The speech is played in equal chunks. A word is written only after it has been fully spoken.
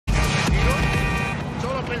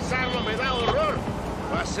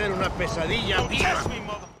va a ser una pesadilla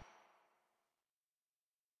viva.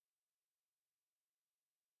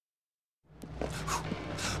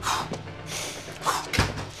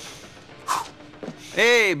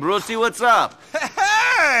 Hey, Brucey, what's up?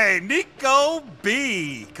 Hey, Nico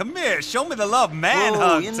B. Come here, show me the love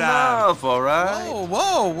manhug time. Enough, all right?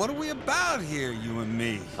 Whoa, what are we about here, you and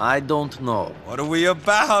me? I don't know. What are we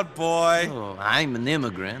about, boy? Oh, I'm an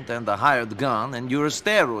immigrant and a hired gun, and you're a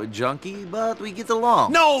steroid junkie, but we get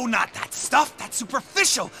along. No, not that stuff. That's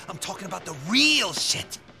superficial. I'm talking about the real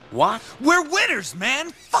shit. What? We're winners,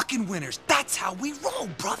 man. Fucking winners. That's how we roll,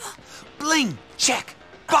 brother. Bling, check.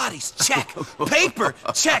 Bodies, check. Paper,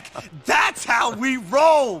 check. That's how we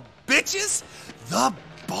roll, bitches. The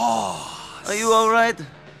boss. Are you all right?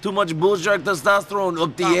 Too much bullshark testosterone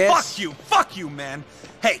up the ass? Fuck you, man.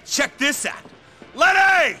 Hey, check this out.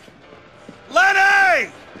 Lenny!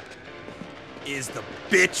 Lenny! Is the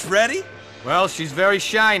bitch ready? Well, she's very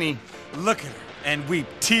shiny. Look at her and weep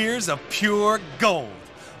tears of pure gold.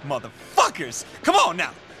 Motherfuckers! Come on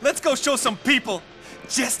now, let's go show some people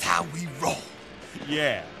just how we roll.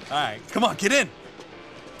 Yeah, all right, come on, get in.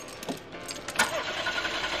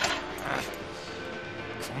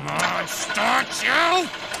 Come on, start you!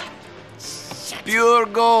 Pure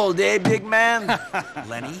gold, eh, big man?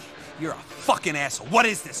 Lenny, you're a fucking asshole. What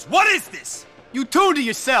is this? What is this? You tuned to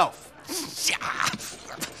yourself.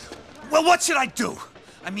 Well, what should I do?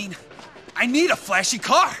 I mean, I need a flashy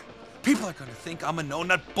car. People are gonna think I'm a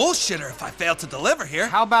no-nut bullshitter if I fail to deliver here.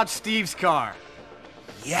 How about Steve's car?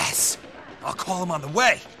 Yes, I'll call him on the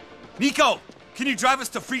way. Nico, can you drive us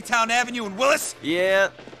to Freetown Avenue in Willis? Yeah.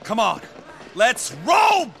 Come on, let's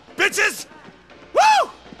roll, bitches! Woo!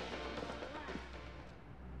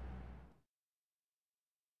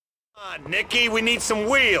 Come on, Nicky, we need some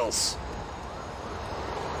wheels.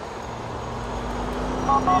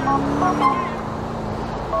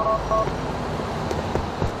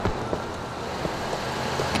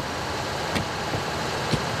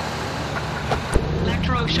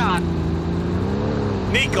 Electroshock.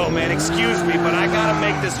 Nico, man, excuse me, but I gotta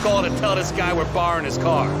make this call to tell this guy we're borrowing his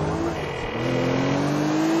car.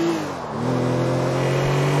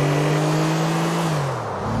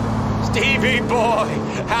 Stevie boy,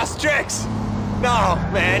 how's tricks? No,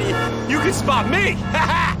 man, you can spot me.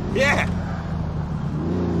 Yeah.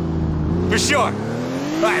 For sure.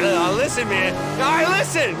 All right, listen, man. All right,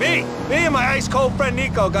 listen. Me and my ice-cold friend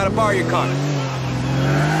Nico gotta borrow your car.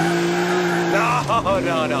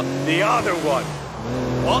 No, the other one.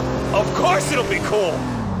 What? Of course it'll be cool.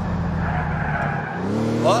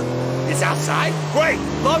 What? It's outside? Great!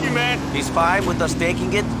 Love you, man! He's fine with us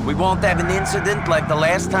taking it? We won't have an incident like the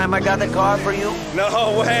last time I got a car for you?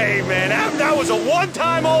 No way, man. That was a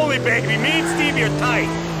one-time only, baby. Me and Stevie are tight.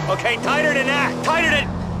 Okay, tighter than that. Tighter than...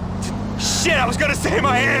 Shit, I was gonna say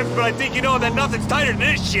my hands, but I think you know that nothing's tighter than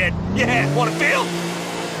this shit. Yeah, wanna feel?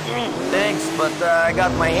 Thanks, but I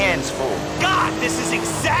got my hands full. God, this is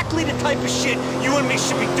exactly the type of shit you and me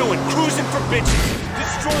should be doing. Cruising for bitches,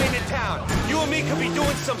 destroying the town. You and me could be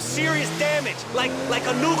doing some serious damage, like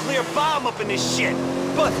a nuclear bomb up in this shit.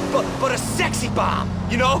 But a sexy bomb,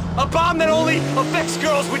 you know? A bomb that only affects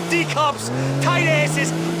girls with D cups, tight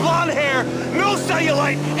asses, blonde hair, no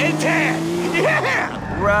cellulite, and tan.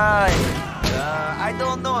 Yeah! Right. I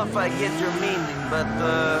don't know if I get your meaning, but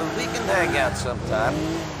we can hang out sometime.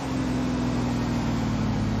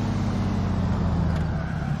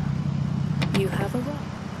 You have a right.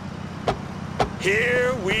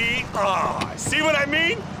 Here we are. See what I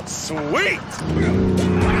mean? Sweet!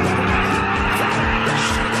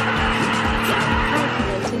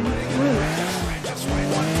 Calculating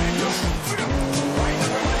route.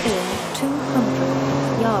 In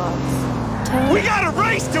 200 yards. Turn. We got a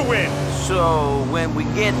race to win! So, when we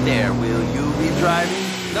get there, will you be driving?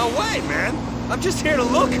 No way, man. I'm just here to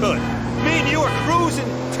look good. Me and you are cruising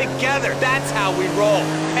together. That's how we roll.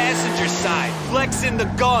 Passenger side, flexing the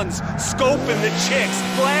guns, scoping the chicks,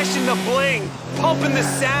 flashing the bling, pumping the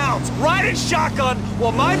sounds, riding shotgun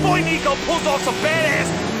while my boy Nico pulls off some badass.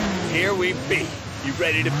 Here we be. You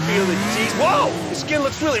ready to feel the G's? Whoa! Your skin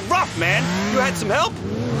looks really rough, man. You had some help?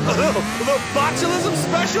 A little botulism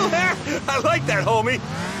special there? I like that, homie.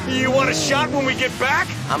 You want a shot when we get back?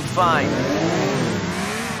 I'm fine.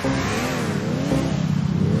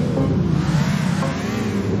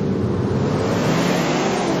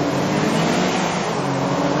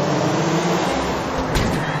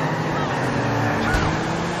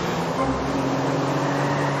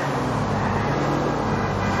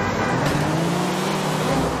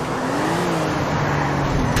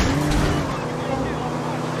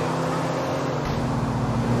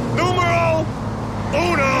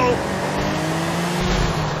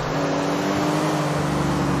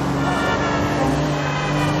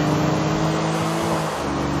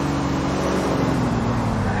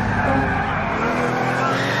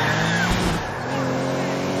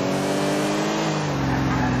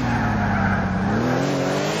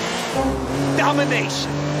 domination.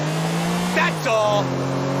 That's all.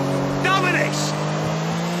 Domination.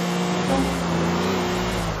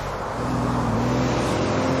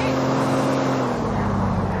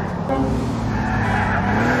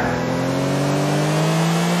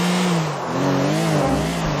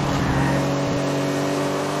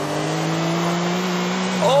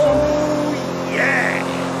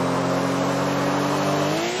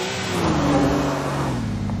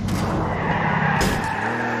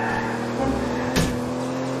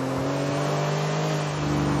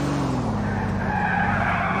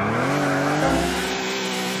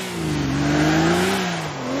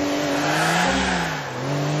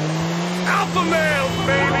 Alpha males,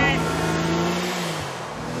 baby!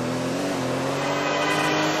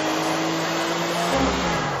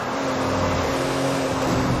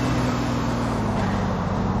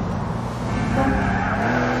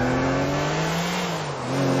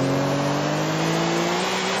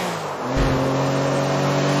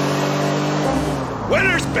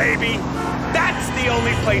 Winners, baby! That's the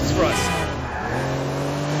only place for us.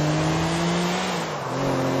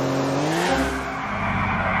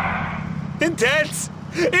 Intense!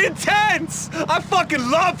 Intense! I fucking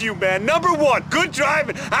love you, man. Number one, good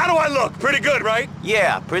driving. How do I look? Pretty good, right?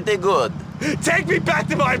 Yeah, pretty good. Take me back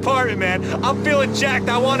to my apartment, man. I'm feeling jacked.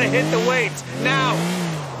 I want to hit the weights. Now!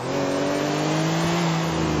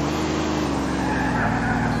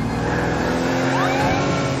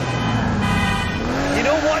 You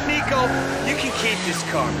know what, Nico? You can keep this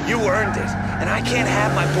car. You earned it. And I can't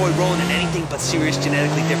have my boy rolling in anything but serious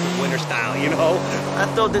genetically different winter style, you know? I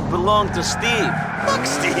thought it belonged to Steve. Fuck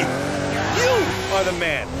Steve! You are the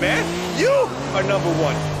man, man! You are number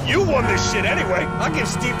one! You won this shit anyway! I'll give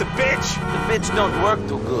Steve the bitch! The bitch don't work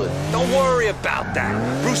too good. Don't worry about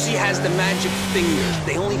that. Brucey has the magic fingers.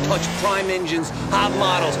 They only touch prime engines, hot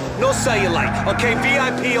models, no cellulite. Okay,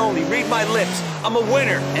 VIP only, read my lips. I'm a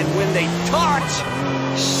winner, and when they touch,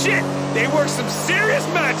 shit! They work some serious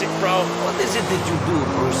magic, bro! What is it that you do,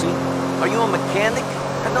 Brucey? Are you a mechanic?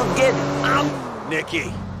 I don't get it.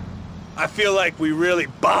 Nicky, I feel like we really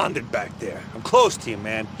bonded back there. I'm close to you,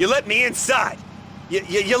 man. You let me inside.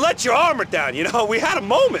 You let your armor down, you know? We had a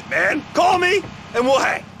moment, man. Call me, and we'll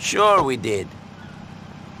hang. Sure we did.